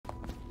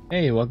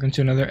Hey, welcome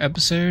to another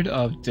episode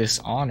of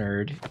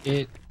Dishonored.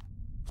 It's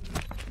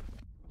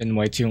been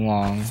way too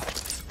long.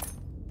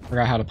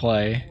 Forgot how to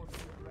play.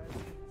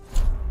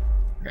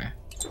 Okay.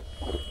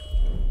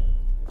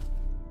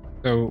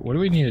 So, what do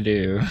we need to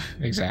do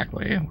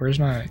exactly? Where's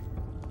my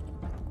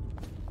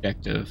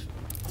objective?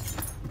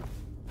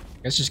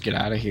 I guess just get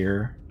out of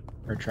here.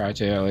 Or try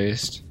to, at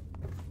least.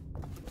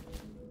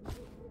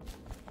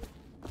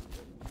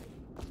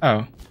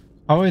 Oh.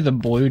 Probably the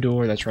blue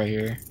door that's right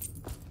here.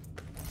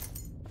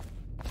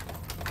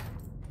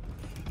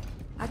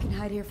 I can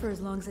hide here for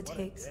as long as it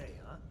takes.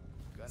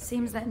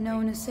 Seems that no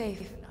one is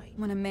safe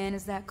when a man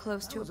is that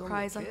close to a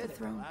prize like the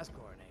throne. Last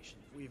coronation,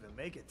 if we even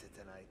make it to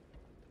tonight.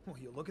 Will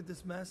you look at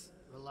this mess?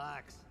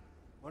 Relax.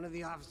 One of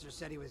the officers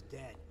said he was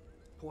dead.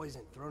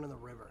 Poisoned, thrown in the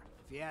river.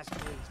 If you ask me,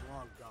 he's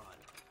long gone.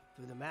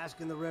 Threw the mask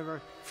in the river,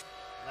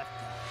 left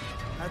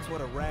town. That's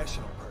what a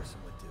rational person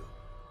would do.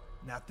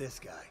 Not this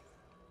guy.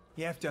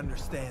 You have to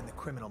understand the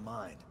criminal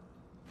mind.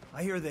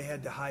 I hear they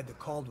had to hide the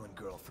Caldwin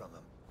girl from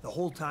him, the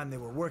whole time they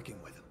were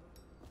working with him.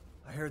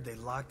 I heard they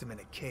locked him in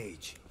a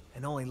cage,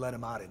 and only let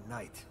him out at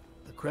night.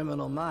 The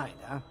criminal mind,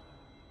 huh?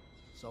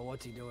 So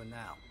what's he doing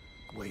now?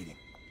 Waiting.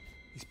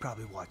 He's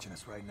probably watching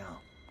us right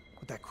now.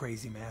 With that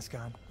crazy mask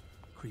on.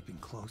 Creeping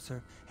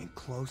closer and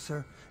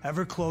closer,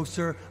 ever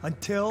closer,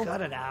 until...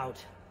 Cut it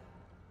out.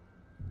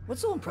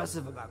 What's so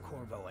impressive about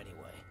Corvo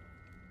anyway?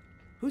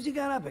 Who's he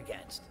got up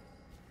against?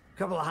 A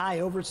couple of high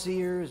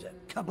overseers,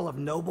 a couple of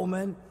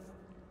noblemen?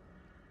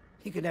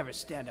 He could never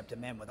stand up to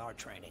men with our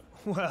training.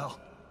 Well,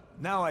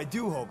 now I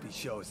do hope he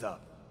shows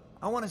up.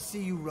 I want to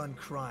see you run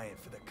crying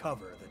for the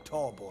cover of the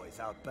tall boys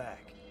out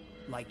back.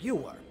 Like you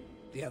were,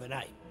 the other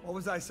night. What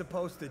was I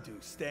supposed to do,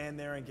 stand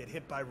there and get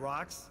hit by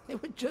rocks? They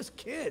were just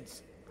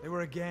kids. They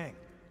were a gang.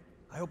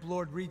 I hope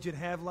Lord Regent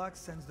Havelock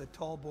sends the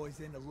tall boys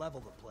in to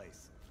level the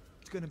place.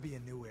 It's gonna be a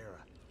new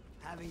era.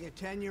 Having a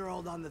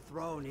 10-year-old on the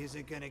throne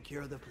isn't gonna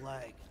cure the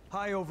plague.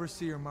 High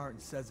Overseer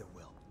Martin says it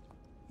will.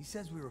 He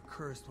says we were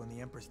cursed when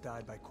the Empress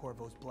died by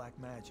Corvo's black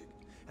magic,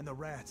 and the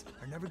rats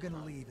are never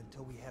gonna leave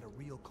until we had a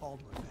real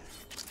Caldwin back.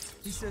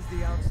 He says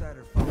the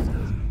outsider folks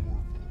us.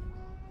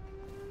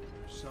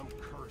 There's some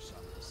curse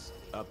on this.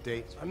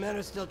 Update. Our men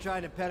are still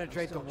trying to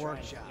penetrate the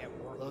workshop.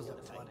 Close the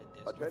flooded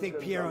district. I think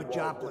Piero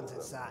Joplin's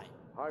inside.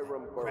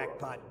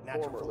 Crackpot,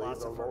 natural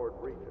philosopher.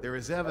 There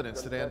is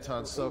evidence that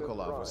Anton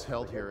Sokolov was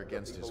held here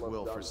against his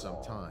will for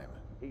some time.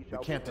 We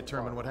can't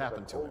determine what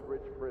happened to him.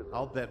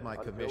 I'll bet my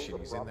commission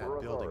he's in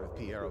that building with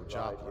Piero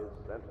Joplin.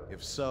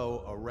 If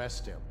so,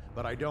 arrest him.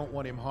 But I don't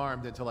want him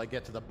harmed until I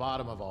get to the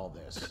bottom of all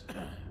this.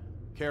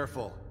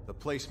 Careful. The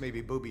place may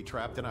be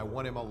booby-trapped and I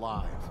want him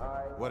alive.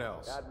 What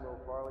else?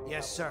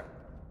 Yes, sir.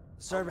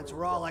 The servants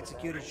were all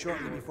executed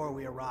shortly before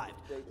we arrived.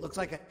 Looks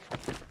like a...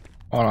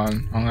 Hold on,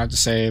 I'm gonna have to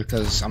save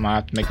because I'm gonna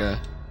have to make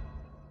a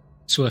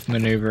swift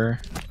maneuver.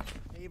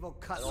 naval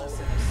cutlass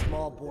and a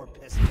small bore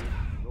pistol.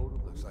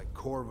 Looks like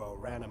Corvo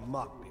ran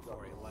amok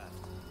before he left.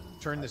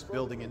 Turn this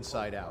building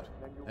inside out.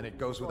 And it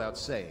goes without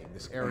saying,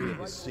 this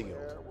area is sealed.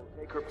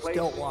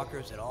 Stilt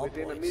walkers at all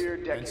points.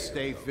 And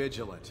stay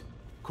vigilant.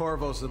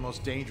 Corvo's the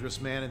most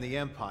dangerous man in the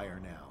Empire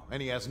now,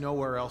 and he has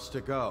nowhere else to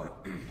go.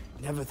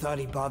 Never thought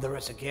he'd bother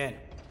us again.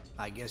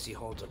 I guess he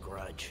holds a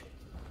grudge.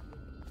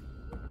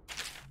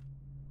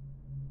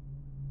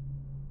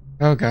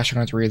 Oh gosh, I'm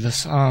going to read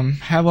this.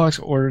 Havelock's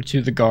order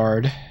to the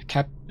guard.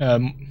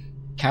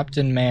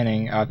 Captain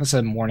Manning, that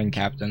said morning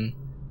captain.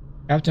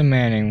 Captain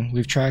Manning,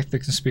 we've tracked the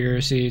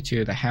conspiracy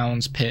to the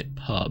Hound's Pit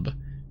pub.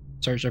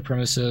 Search the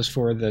premises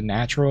for the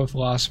natural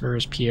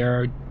philosophers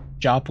Piero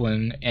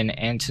Joplin and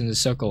Anton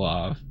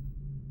Sokolov.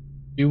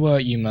 Do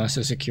what you must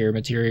to secure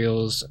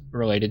materials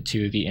related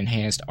to the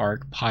enhanced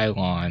arc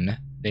pylon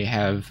they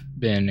have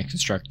been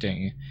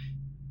constructing.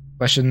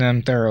 Question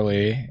them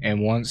thoroughly,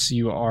 and once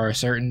you are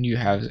certain you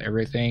have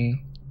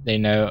everything they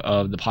know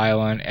of the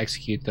pylon,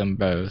 execute them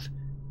both.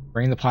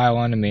 Bring the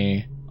pylon to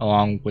me,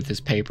 along with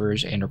his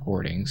papers and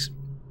recordings.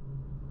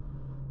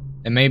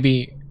 They may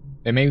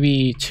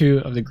be two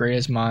of the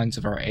greatest minds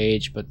of our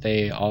age, but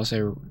they're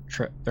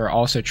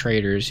also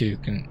traitors who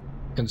can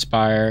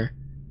conspire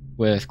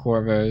with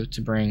Corvo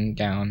to bring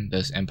down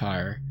this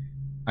empire.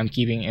 I'm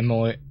keeping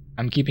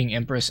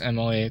Empress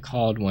Emily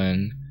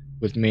Caldwin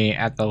with me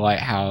at the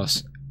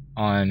lighthouse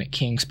on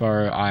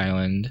Kingsborough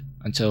Island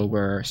until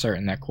we're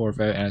certain that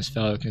Corvo and his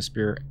fellow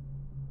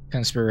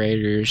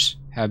conspirators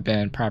have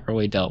been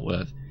properly dealt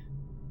with.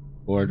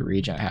 Lord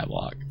Regent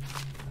Havelock.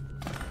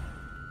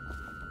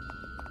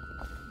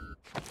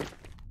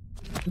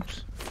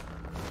 Oops.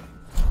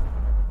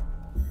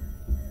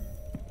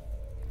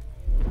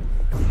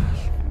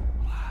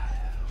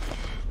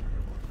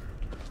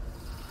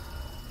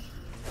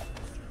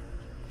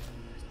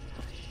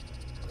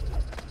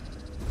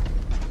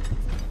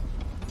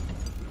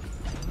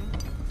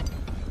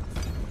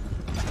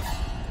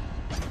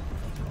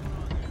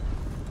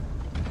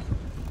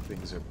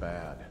 Things are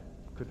bad.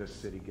 Could the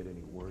city get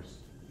any worse?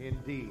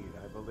 Indeed,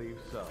 I believe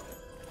so.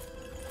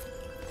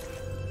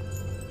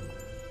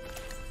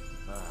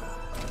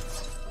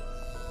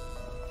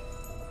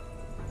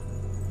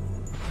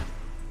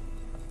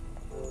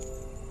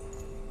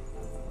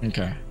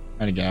 Okay, I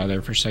had to get out of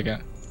there for a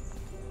second.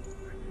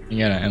 You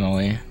got an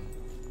Emily.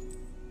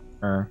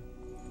 Or...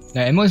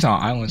 no, Emily's on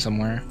an island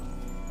somewhere.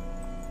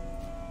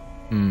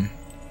 Hmm.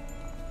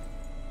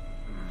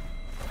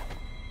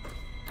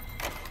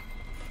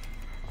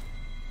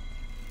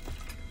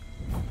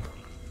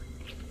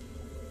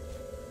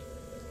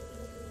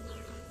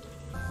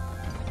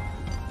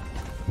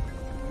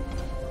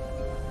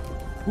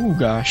 Ooh,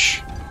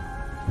 gosh.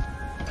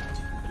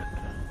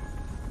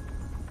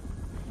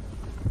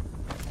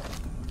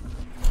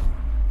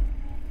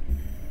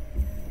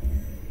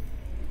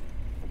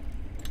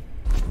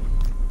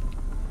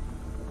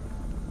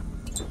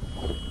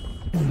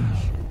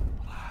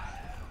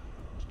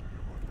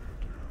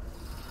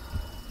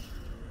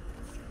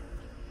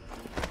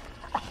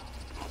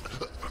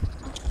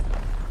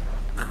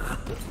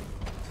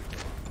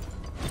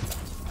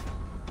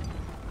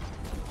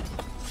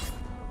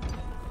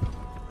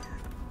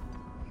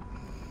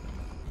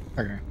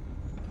 Okay.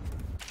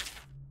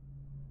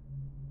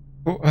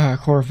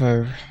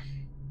 Corvo.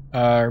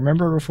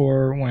 Remember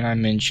before when I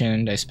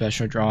mentioned a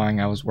special drawing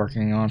I was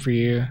working on for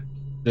you?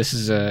 This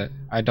is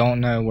I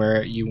don't know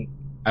where you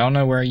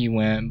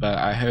went, but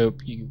I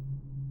hope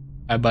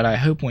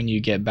when you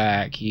get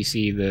back you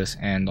see this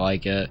and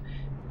like it.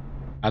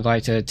 I'd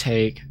like to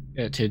take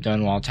it to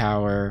Dunwall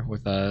Tower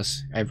with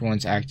us.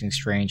 Everyone's acting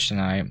strange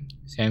tonight.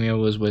 Samuel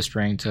was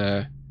whispering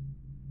to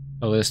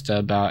Callista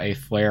about a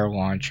flare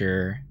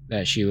launcher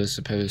that she was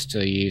supposed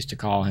to use to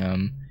call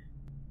him.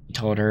 He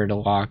told her to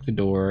lock the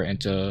door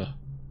to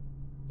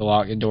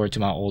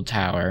my old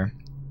tower.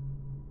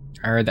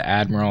 I heard the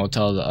Admiral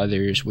tell the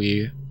others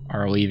we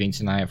are leaving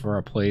tonight for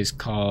a place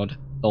called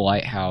the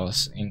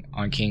Lighthouse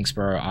on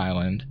Kingsborough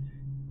Island.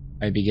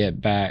 I'd be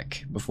get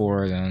back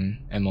before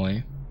then,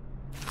 Emily.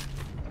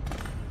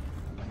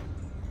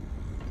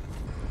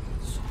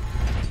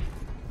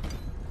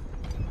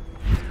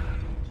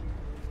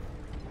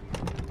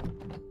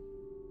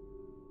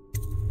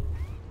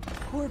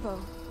 Corvo,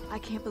 I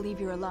can't believe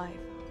you're alive.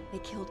 They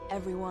killed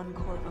everyone,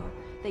 Corvo.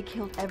 They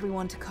killed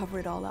everyone to cover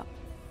it all up.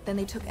 Then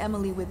they took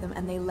Emily with them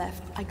and they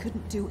left. I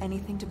couldn't do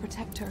anything to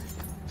protect her.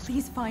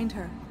 Please find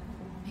her.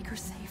 Make her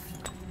safe.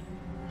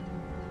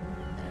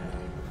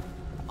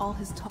 All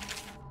his talk.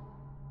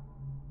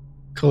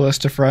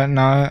 Callista, fret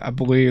not. I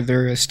believe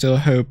there is still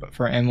hope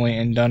for Emily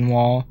in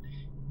Dunwall.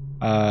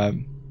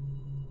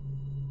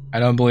 I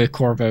don't believe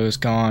Corvo is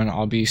gone.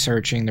 I'll be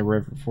searching the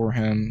river for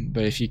him,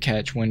 but if you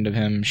catch wind of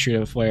him,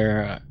 shoot a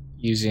flare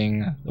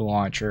using the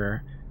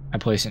launcher I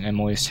place in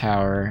Emily's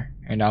tower,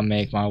 and I'll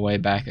make my way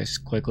back as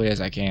quickly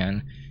as I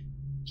can.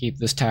 Keep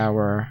this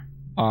tower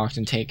locked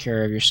and take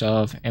care of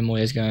yourself.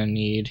 Emily is gonna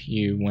need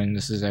you when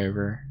this is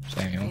over,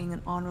 Samuel. Being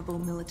an honorable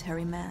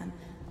military man,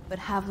 but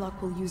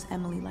Havelock will use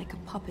Emily like a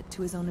puppet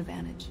to his own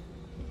advantage.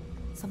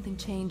 Something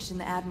changed in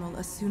the Admiral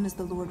as soon as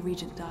the Lord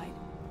Regent died.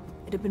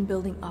 It had been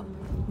building up.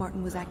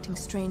 Martin was acting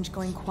strange,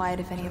 going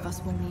quiet if any of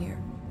us were near,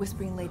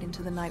 whispering late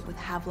into the night with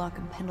Havelock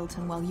and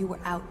Pendleton while you were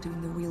out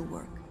doing the real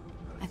work.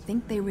 I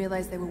think they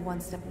realized they were one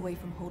step away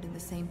from holding the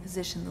same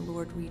position the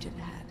Lord Regent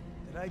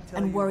had,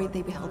 and worried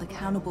they'd be held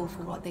accountable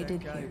for what they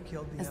did here,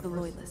 as the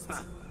Loyalists.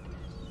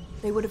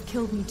 They would have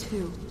killed me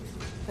too,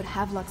 but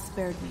Havelock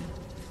spared me.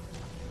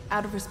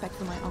 Out of respect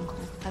for my uncle,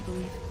 I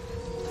believe.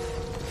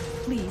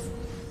 Please,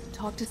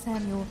 talk to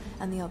Samuel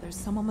and the others.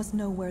 Someone must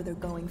know where they're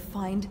going.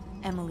 Find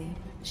Emily.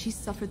 She's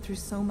suffered through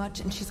so much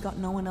and she's got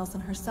no one else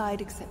on her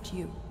side except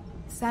you.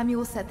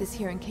 Samuel set this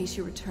here in case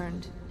you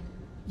returned.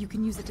 You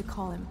can use it to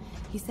call him.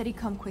 He said he'd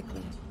come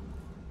quickly.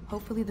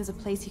 Hopefully there's a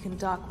place he can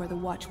dock where the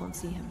watch won't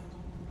see him.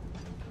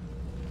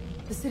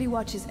 The city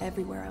watch is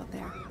everywhere out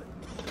there.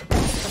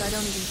 But I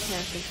don't even care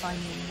if they find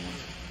me anymore.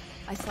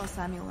 I saw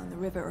Samuel on the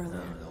river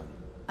earlier.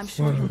 I'm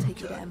sure he'll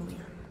take you to Emily.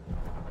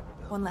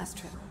 One last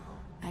trip,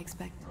 I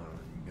expect.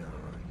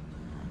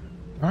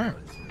 Alright.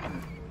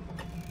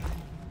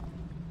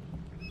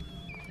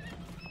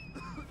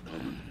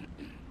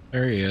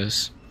 There he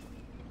is.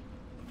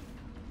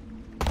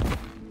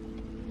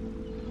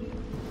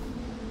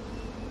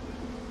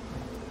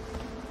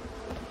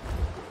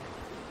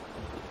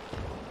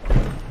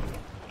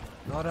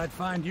 Thought I'd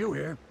find you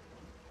here.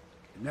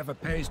 It never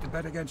pays to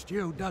bet against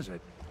you, does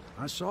it?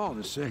 I saw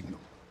the signal.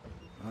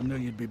 I knew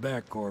you'd be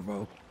back,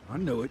 Corvo. I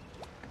knew it.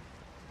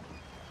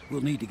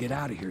 We'll need to get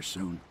out of here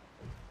soon.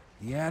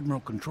 The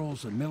Admiral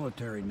controls the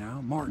military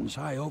now, Martin's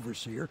High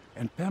Overseer,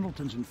 and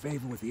Pendleton's in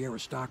favor with the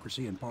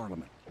aristocracy and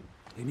Parliament.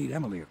 They need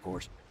Emily, of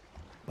course.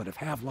 But if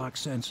Havelock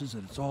senses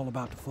that it's all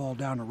about to fall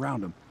down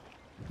around him,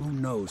 who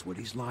knows what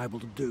he's liable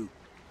to do.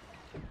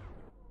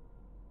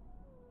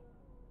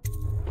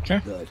 Okay,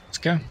 Good. let's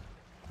go.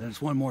 Then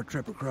it's one more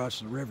trip across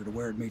the river to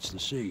where it meets the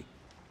sea.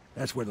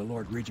 That's where the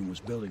Lord Regent was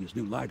building his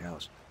new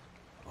lighthouse.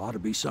 Ought to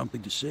be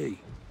something to see.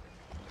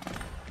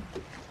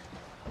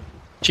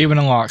 Achievement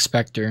unlocked,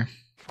 Spectre.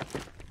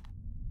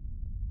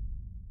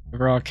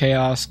 Overall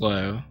chaos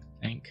low.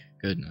 Thank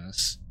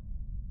goodness.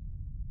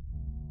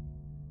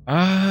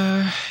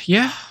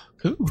 Yeah,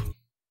 cool.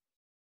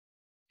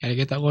 Gotta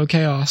get that low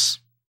chaos.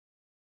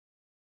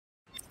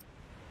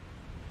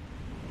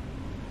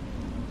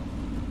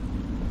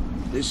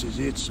 This is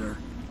it, sir.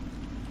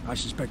 I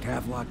suspect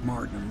Havelock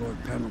Martin and Lord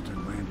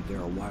Pendleton landed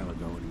there a while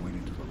ago and went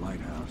into the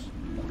lighthouse.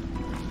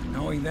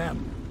 Knowing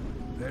them,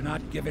 they're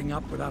not giving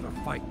up without a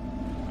fight.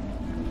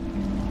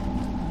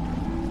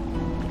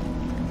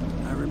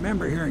 I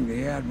remember hearing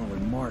the Admiral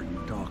and Martin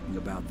talking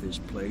about this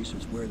place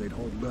as where they'd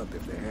hold up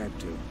if they had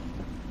to.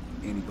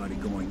 Anybody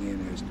going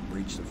in has to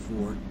breach the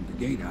fort and the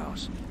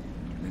gatehouse.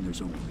 Then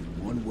there's only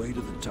one way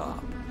to the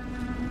top.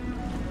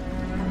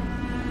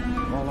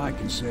 All I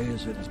can say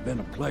is that it's been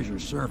a pleasure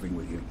serving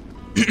with you.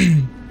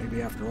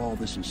 Maybe after all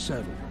this is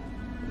settled,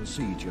 we'll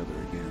see each other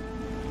again.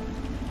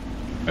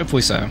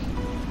 Hopefully so.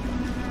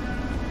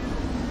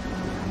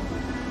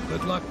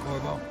 Good luck,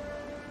 Corvo.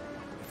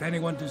 If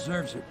anyone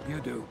deserves it, you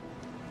do.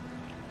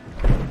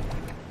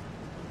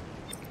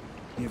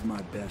 Give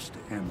my best to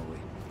Emily.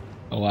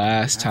 The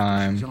last She's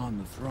time. on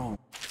the throne.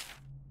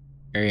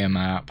 Area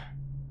map.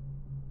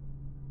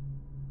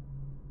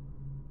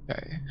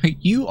 Okay.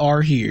 You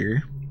are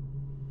here.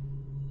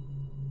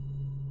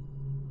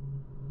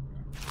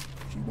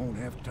 She won't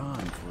have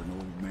time for an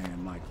old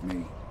man like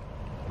me.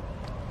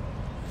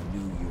 I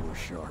knew you were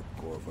sharp,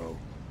 Corvo.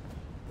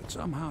 But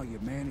somehow you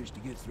managed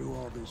to get through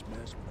all this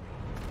mess.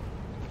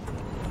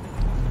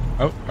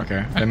 Oh, okay.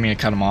 I didn't mean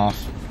to cut him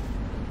off.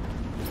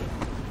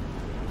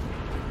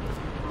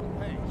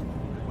 Hey,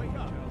 wake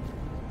up.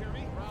 Hear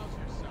me? Rouse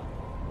yourself.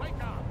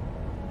 Wake up.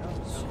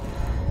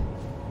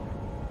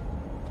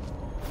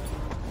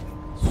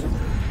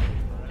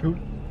 Oop.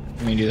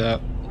 Let me do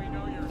that. We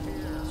know you're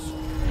here.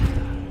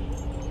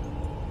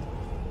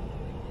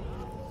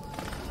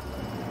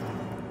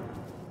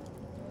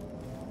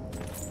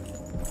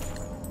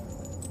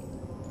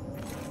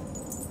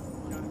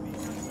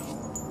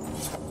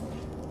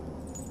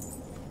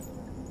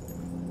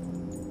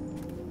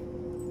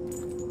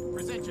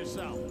 Present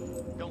yourself.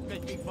 Don't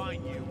make me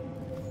find you.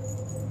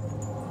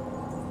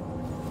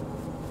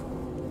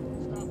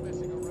 Stop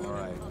messing around. All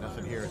right,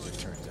 nothing here as it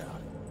turns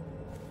out.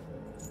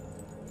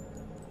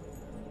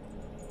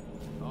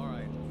 All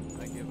right,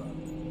 I give up.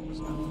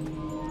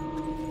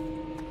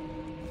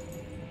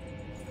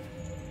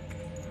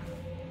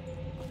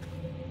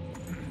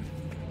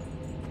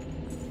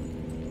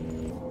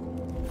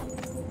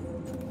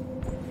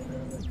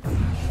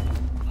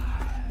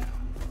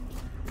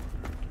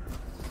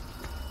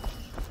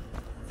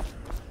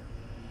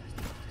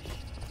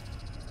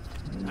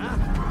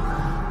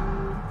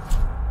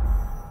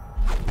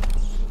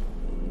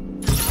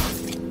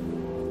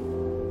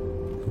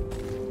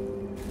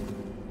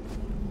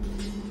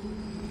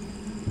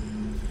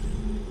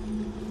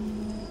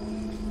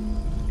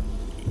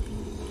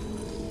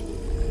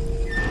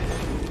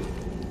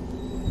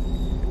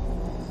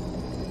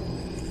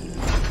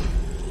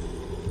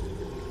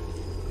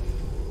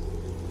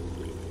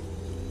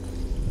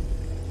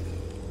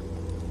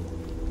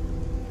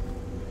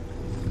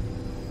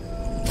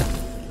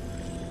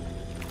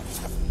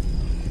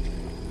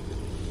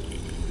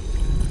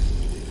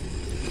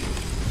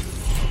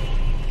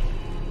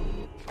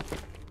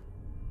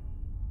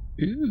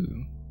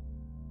 Ooh.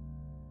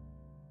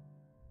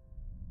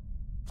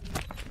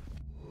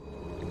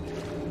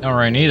 Don't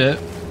really need it.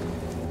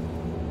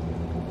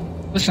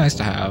 It's nice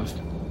to have.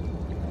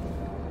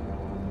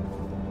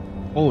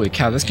 Holy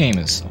cow, this game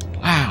is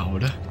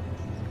loud.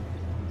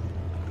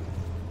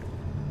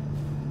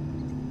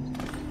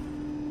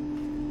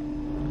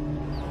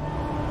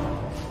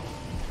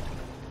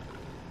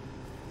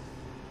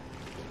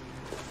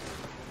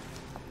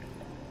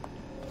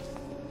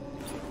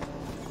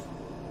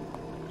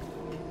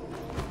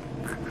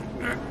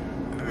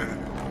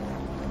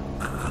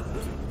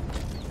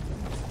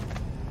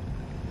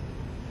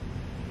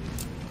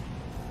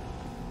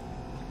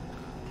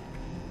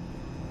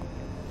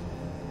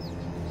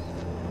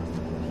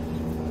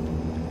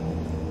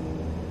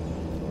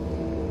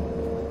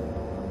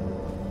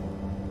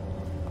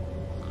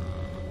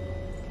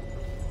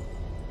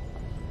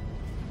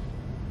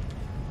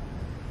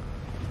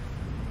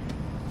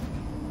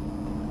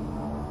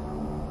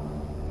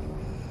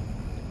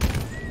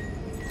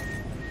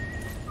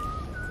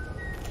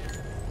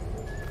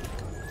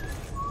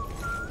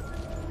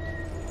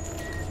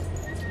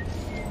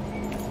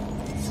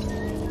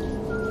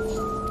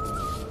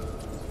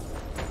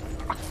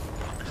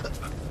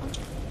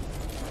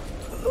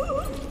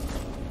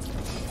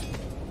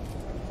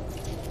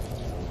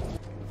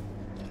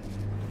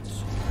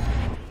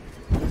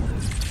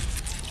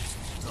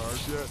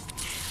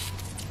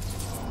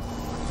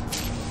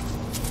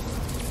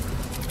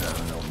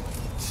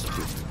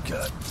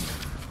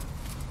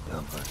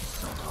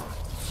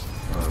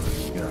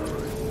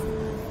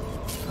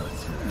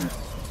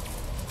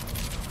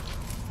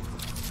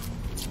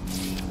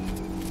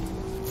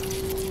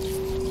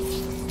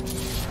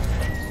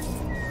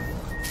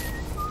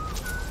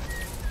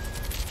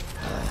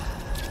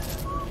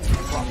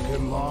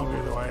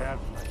 Longer do I have?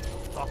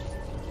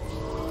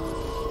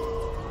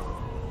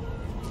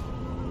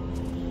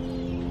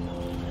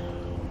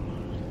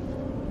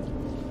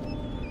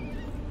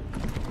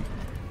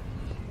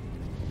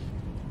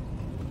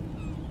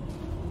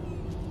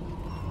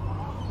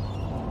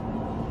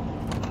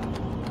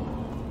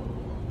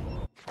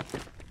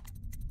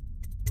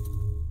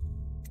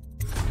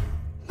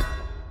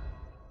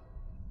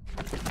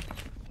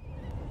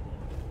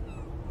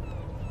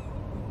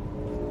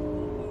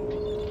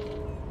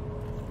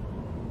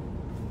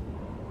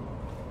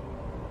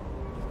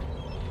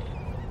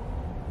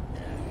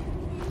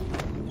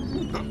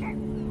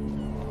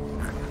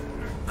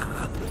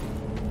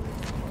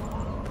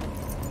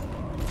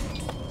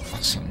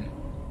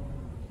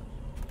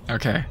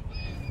 Okay.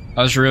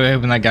 I was really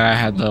hoping that guy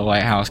had the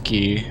lighthouse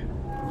key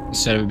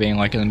instead of being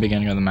like in the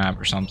beginning of the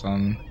map or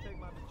something.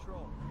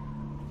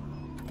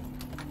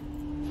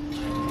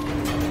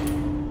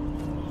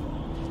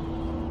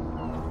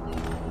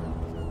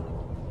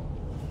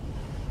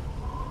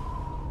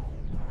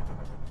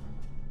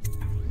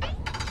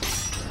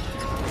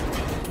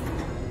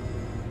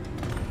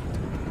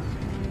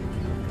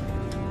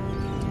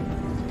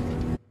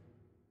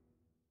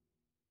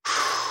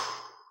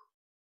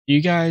 You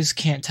guys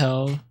can't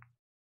tell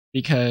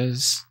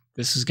because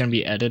this is going to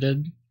be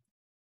edited.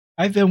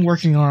 I've been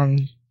working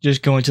on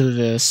just going to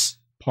this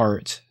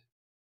part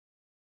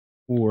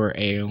for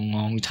a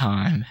long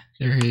time.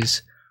 There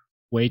is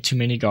way too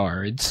many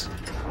guards.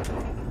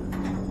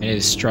 It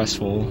is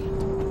stressful.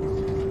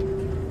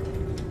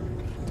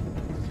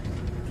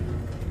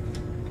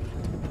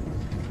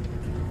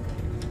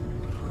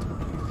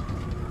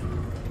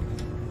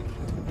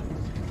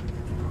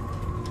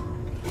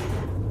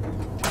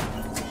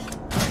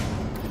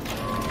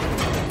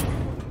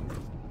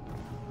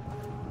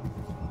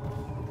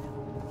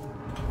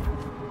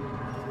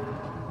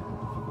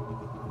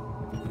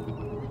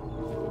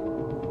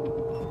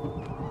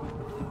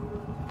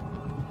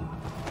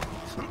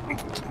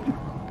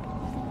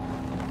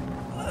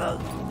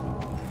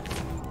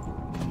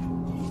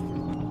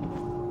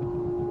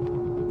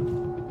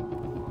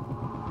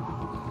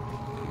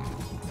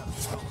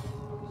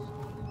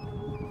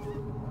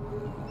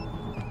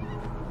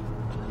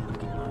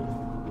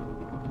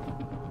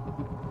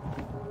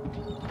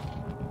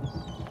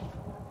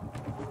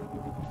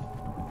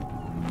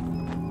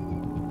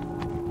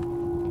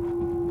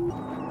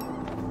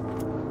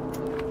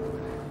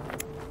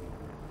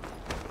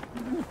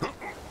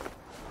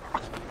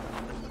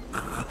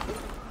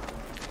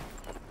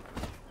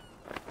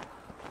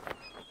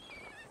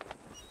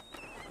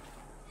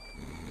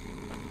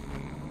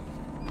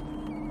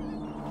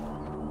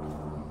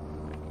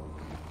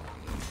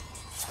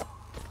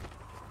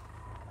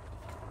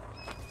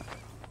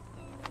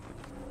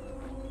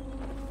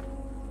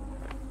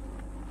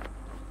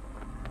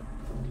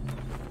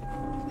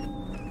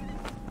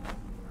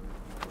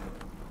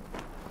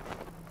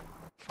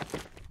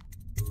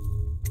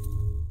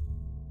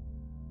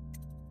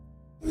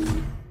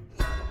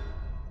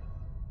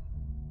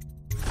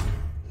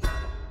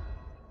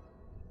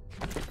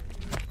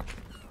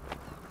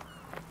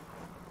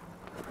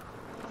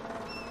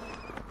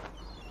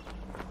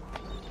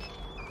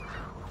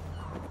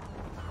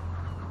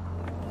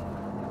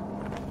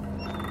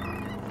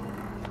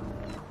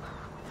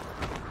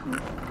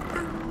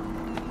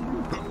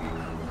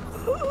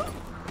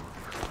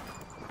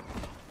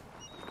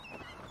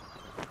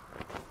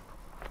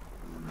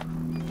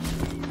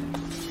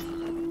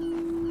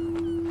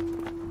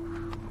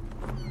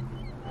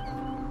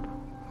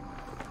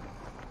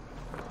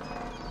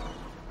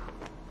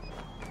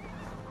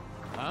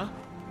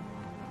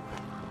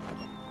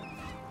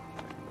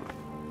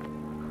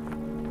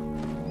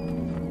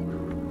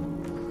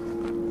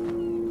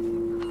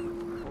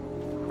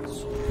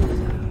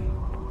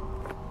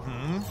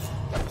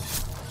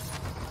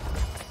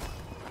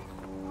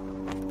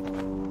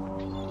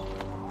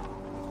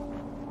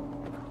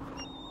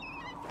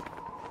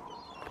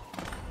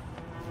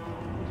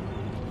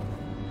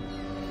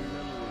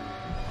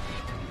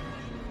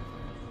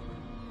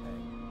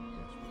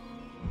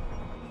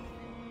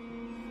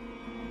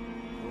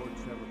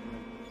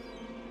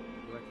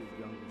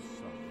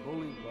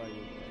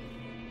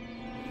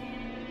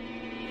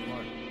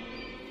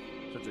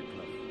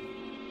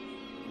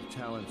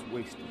 Talents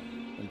wasted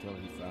until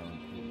he found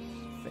his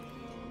fate.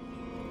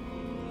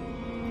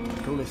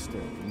 Callista,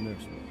 the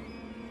nursemaid.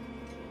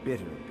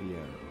 Bitter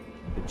Piero,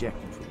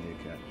 ejected from the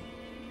academy.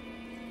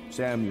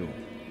 Samuel,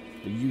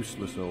 the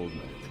useless old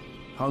man,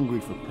 hungry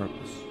for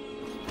purpose.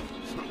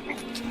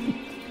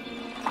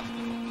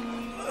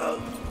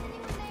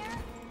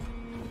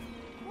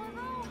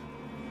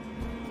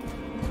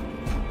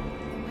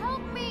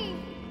 Help me!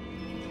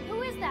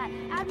 Who is that?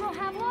 Admiral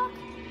Havelock?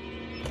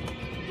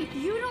 If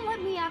you don't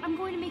let me out, I'm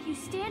going to make you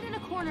stand in a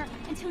corner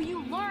until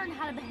you learn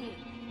how to behave.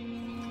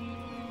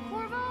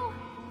 Corvo?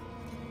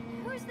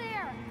 Who's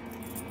there?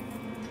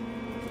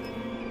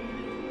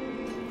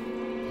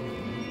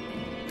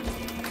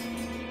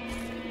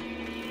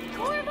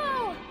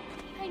 Corvo!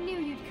 I knew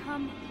you'd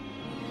come.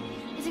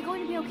 Is it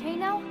going to be okay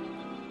now?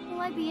 Will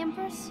I be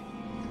Empress?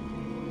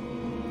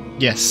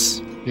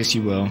 Yes. Yes,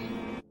 you will.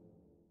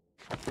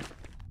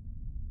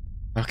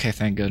 Okay,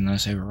 thank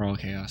goodness. Overall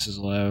chaos is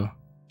low.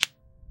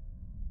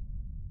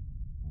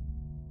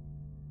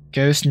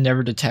 Ghost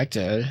never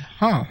detected.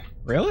 Huh,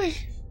 really?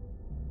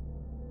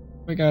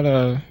 We got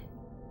a...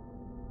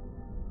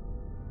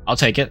 I'll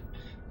take it.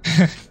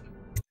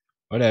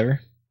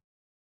 Whatever.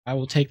 I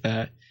will take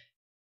that.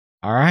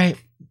 Alright.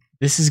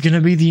 This is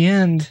gonna be the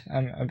end.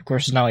 Of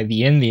course, it's not like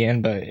the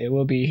end, but it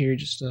will be here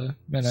just a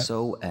minute.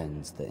 So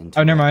ends the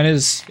Oh, never mind. It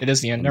is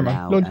the end. Never mind.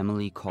 Now Load.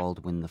 Emily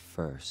Caldwin the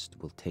First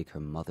will take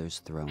her mother's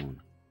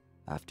throne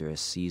after a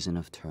season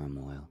of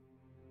turmoil.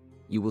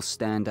 You will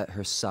stand at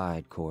her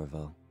side,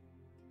 Corvo,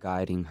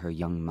 guiding her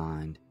young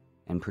mind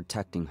and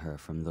protecting her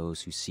from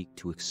those who seek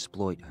to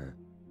exploit her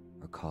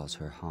or cause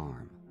her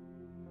harm.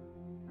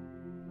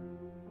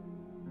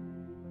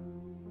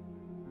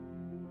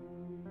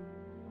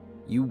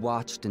 You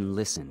watched and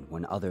listened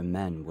when other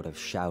men would have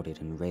shouted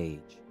in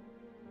rage.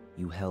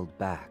 You held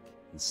back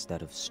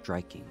instead of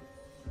striking.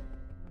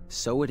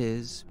 So it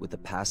is, with the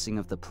passing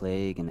of the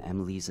plague and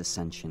Emily's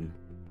ascension,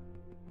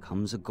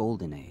 comes a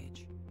golden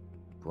age,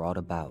 brought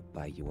about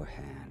by your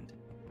hand.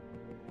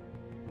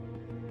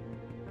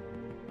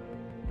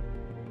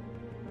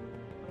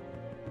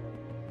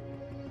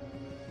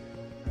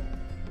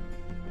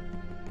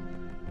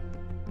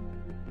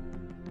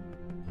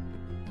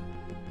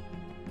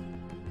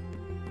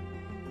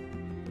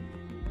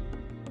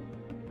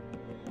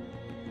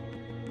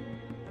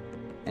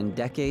 And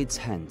decades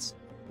hence,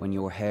 when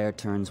your hair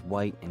turns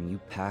white and you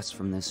pass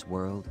from this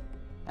world,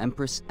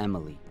 Empress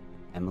Emily,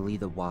 Emily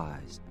the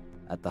Wise,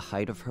 at the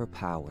height of her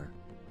power,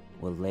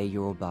 will lay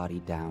your body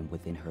down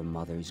within her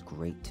mother's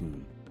great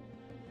tomb,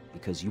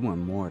 because you are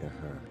more to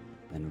her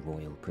than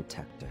royal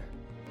protector.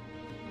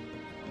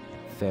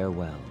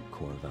 Farewell,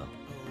 Corvo.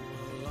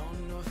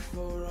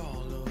 For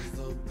all of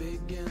the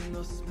big and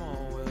the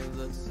small, well,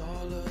 the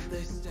taller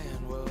they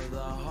stand, well, the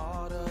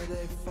harder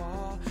they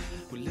fall.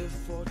 We live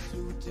for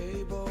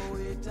today, but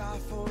we die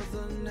for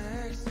the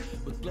next.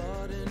 With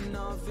blood in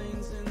our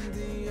veins, in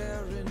the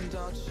air, and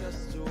our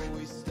chest, oh,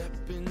 we step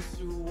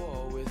into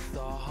war with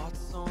our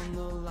hearts on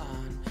the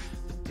line.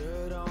 The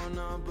dirt on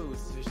our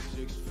boots, it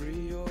shakes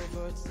free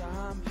over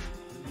time.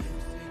 The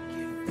music,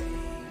 it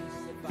fades,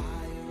 the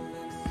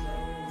violence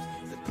slows,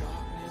 the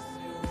darkness,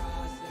 it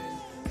rises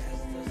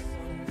as the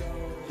sun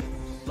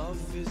goes.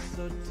 Love is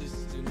a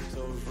distant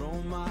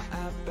aroma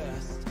at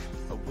best,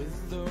 a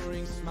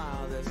withering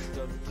smile that's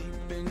stuck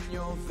deep in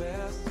your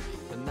vest.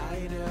 The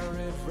night air,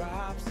 it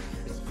wraps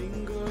its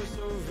fingers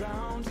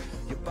around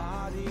your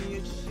body,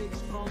 it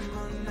shakes from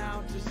a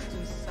now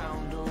distant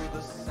sound. Oh,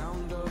 the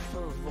sound of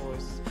her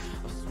voice,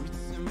 a sweet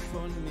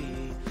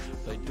symphony,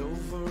 played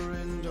over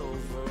and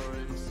over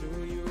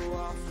until you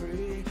are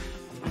free.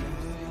 The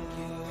music,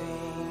 it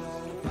fades,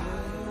 the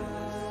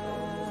violence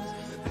slows,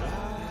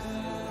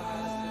 rise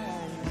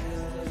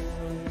as the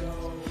sun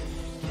goes.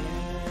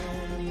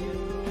 Can you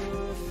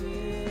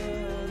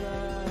feel the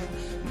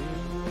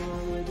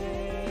new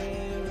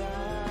day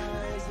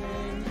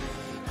rising,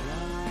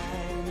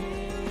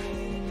 climbing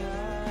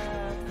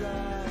up the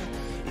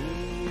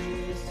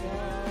east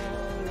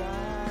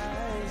horizon?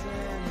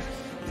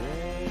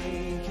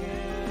 They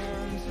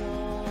can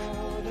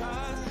told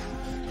us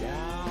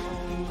down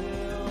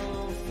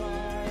we'll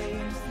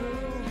fight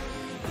through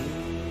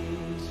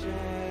each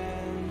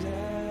and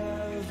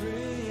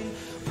every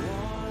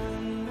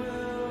one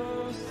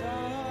will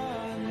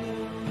start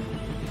new.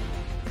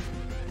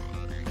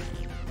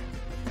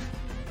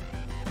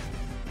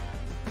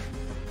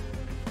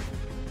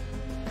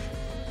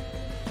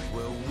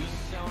 Well, we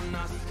shall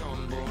not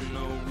stumble,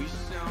 no, we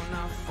shall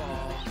not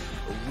fall.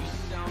 We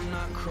shall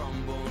not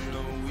crumble,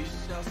 no, we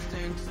shall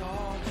stand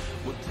tall.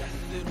 Well,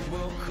 death it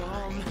will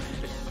come,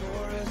 as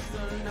sure as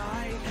the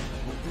night.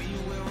 But we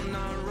will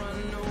not run,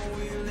 no,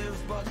 we live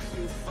but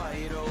to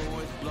fight. Oh,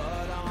 with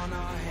blood on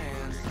our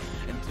hands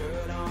and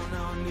dirt on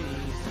our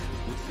knees,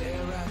 we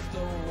tear at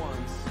the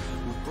ones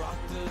who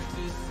brought the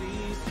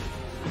disease.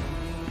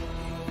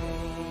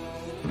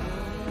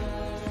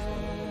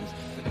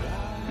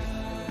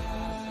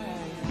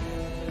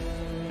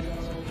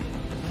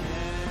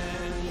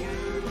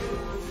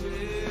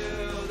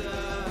 Feel the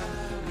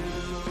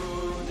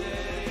new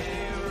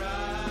day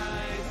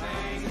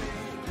rising,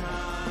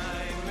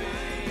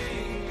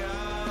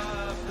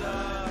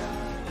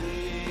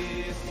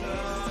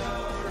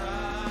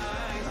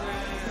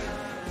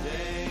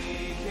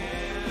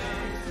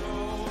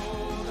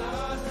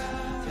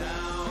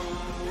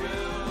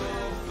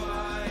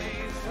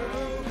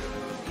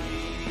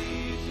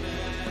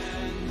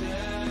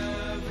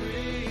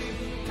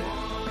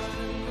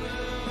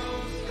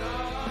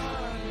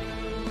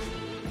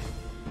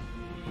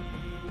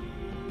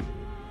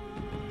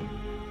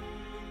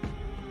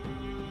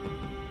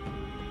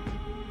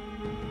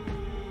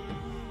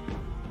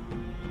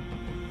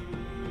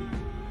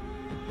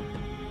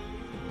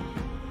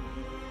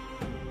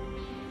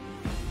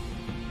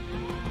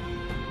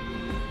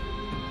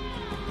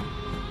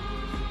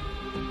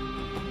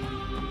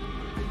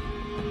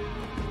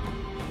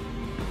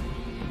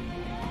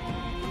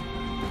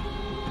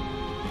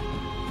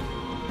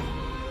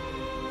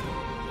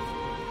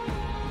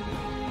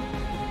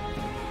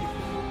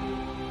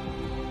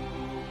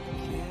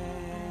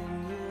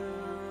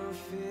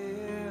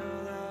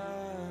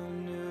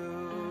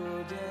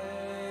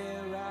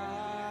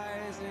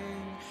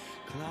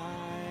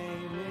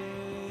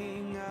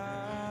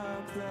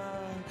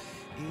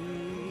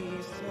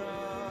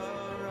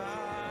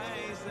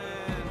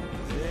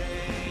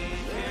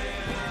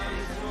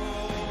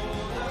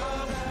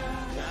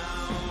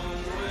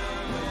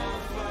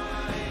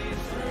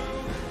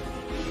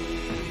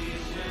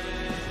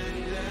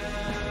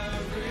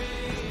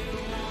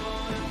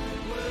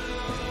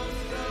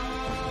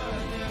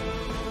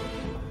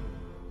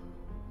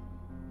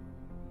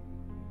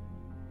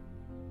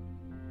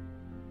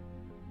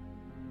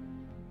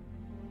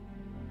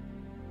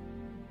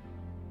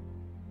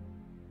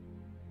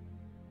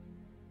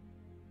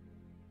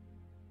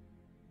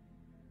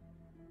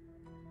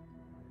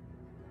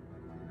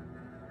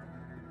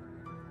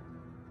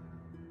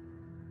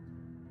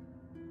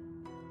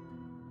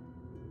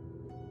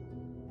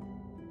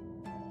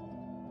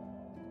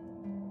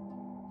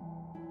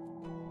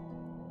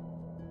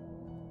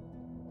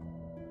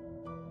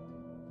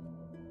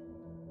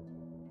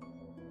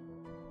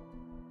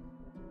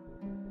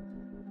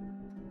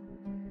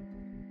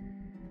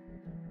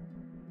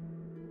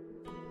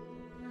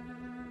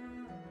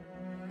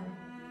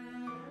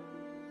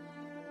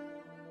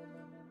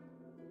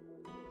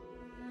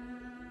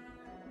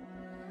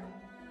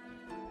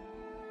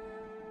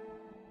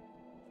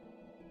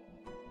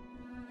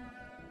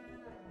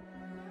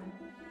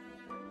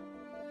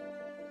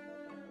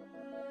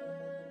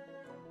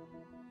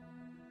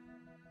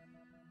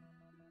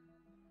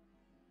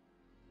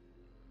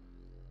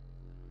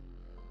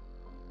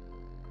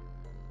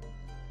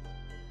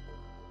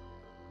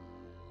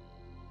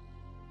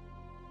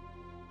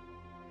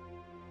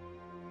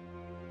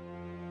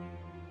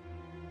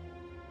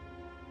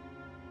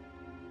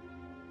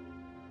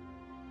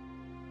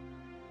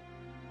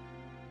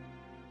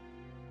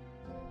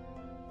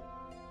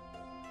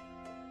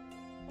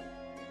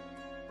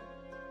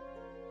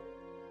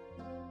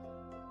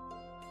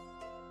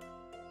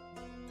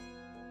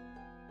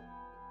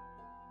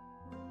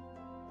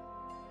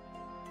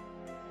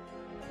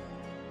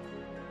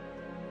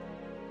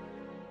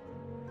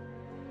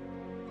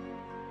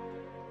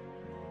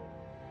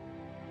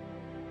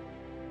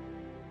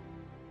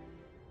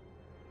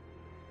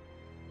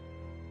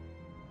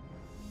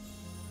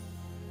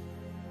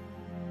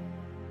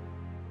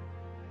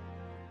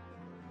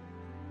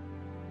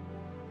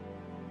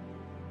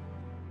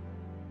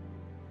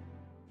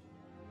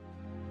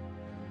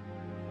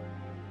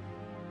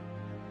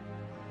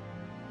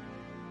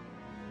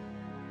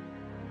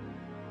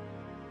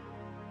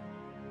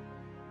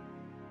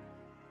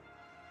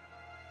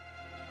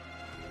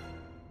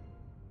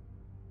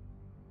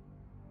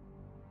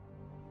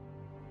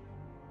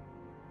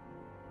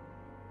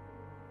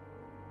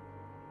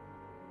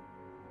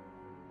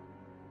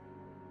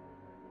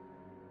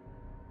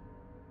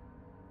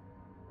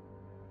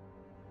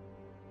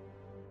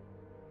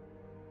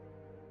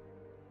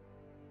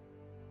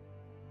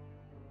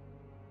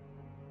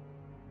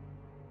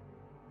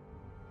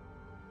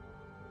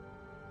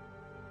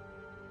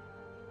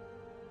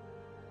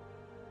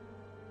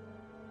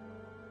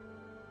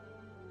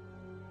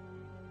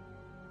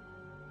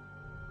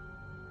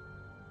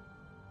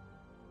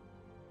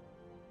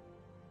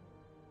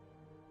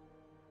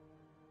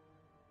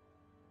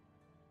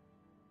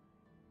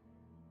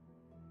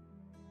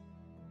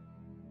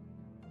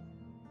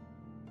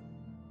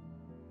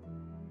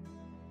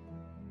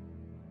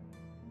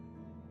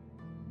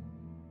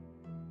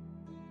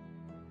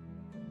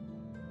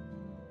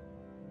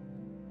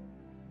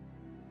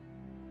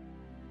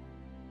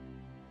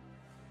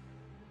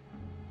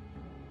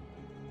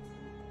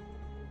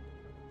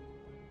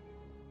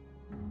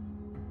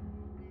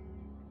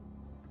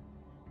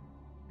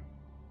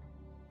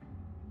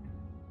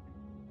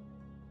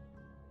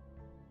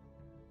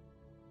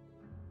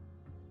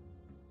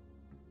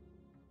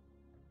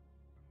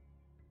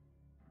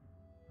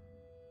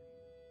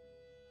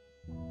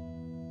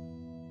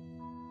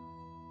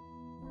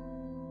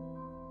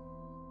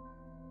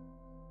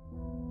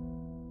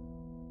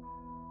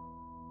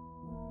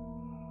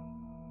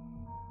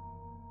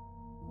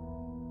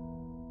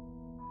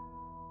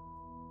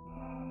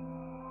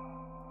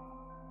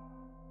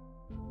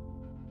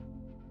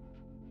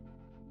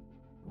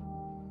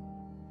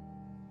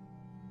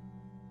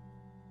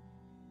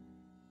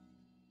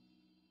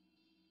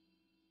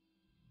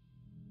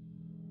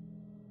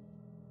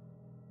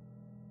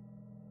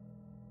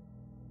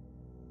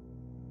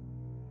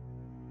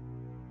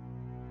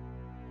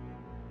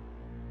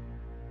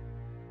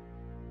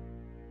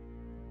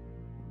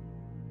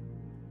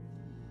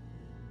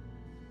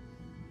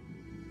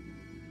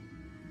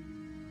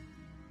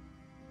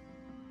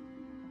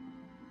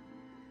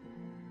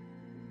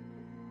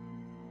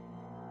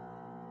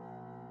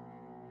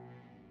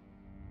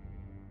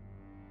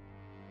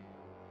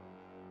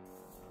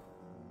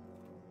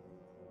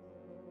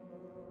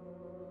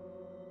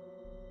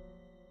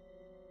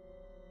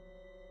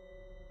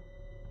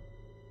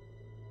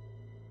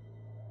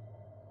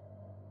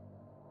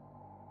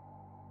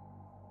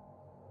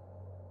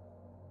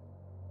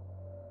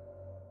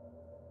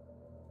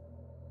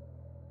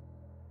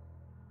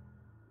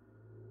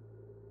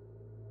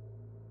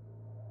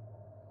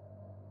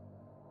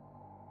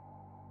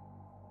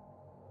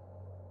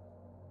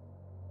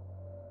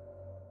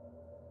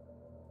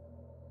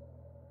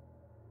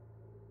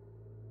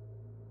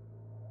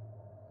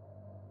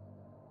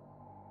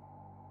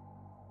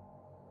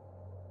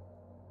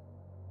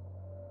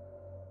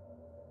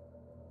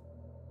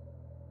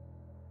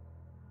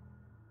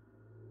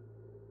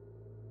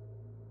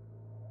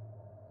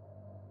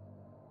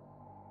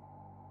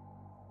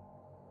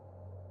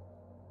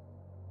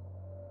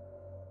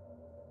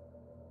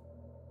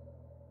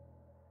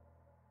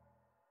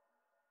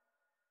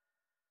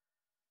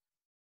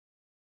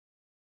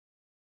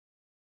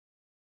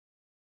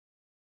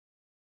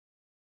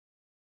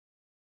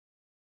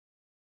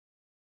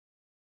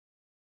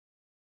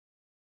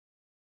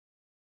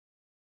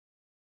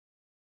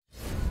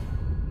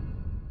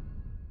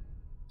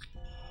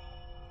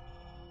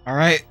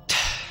 Alright.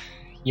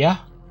 Yeah.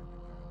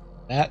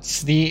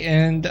 That's the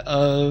end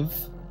of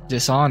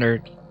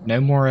Dishonored. No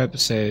more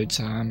episodes.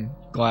 I'm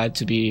glad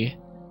to be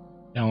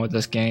done with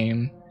this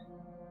game.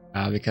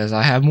 Because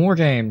I have more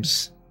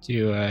games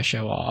to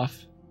show off.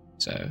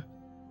 So,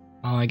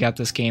 I got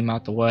this game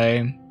out the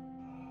way.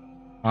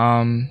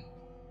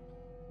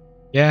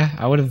 Yeah,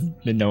 I would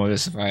have been doing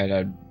this if I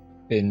had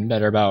been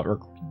better about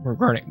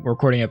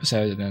recording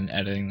episodes and then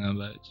editing them,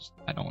 but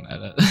I don't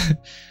edit.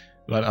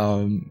 But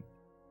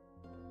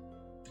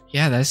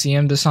yeah, that's the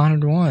end of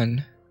Dishonored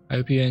 1. I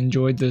hope you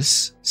enjoyed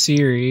this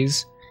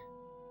series.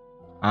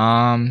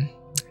 And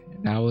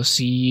I will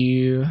see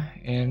you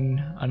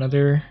in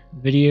another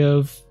video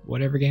of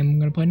whatever game I'm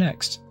gonna play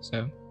next.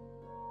 So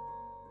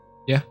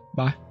yeah,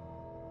 bye.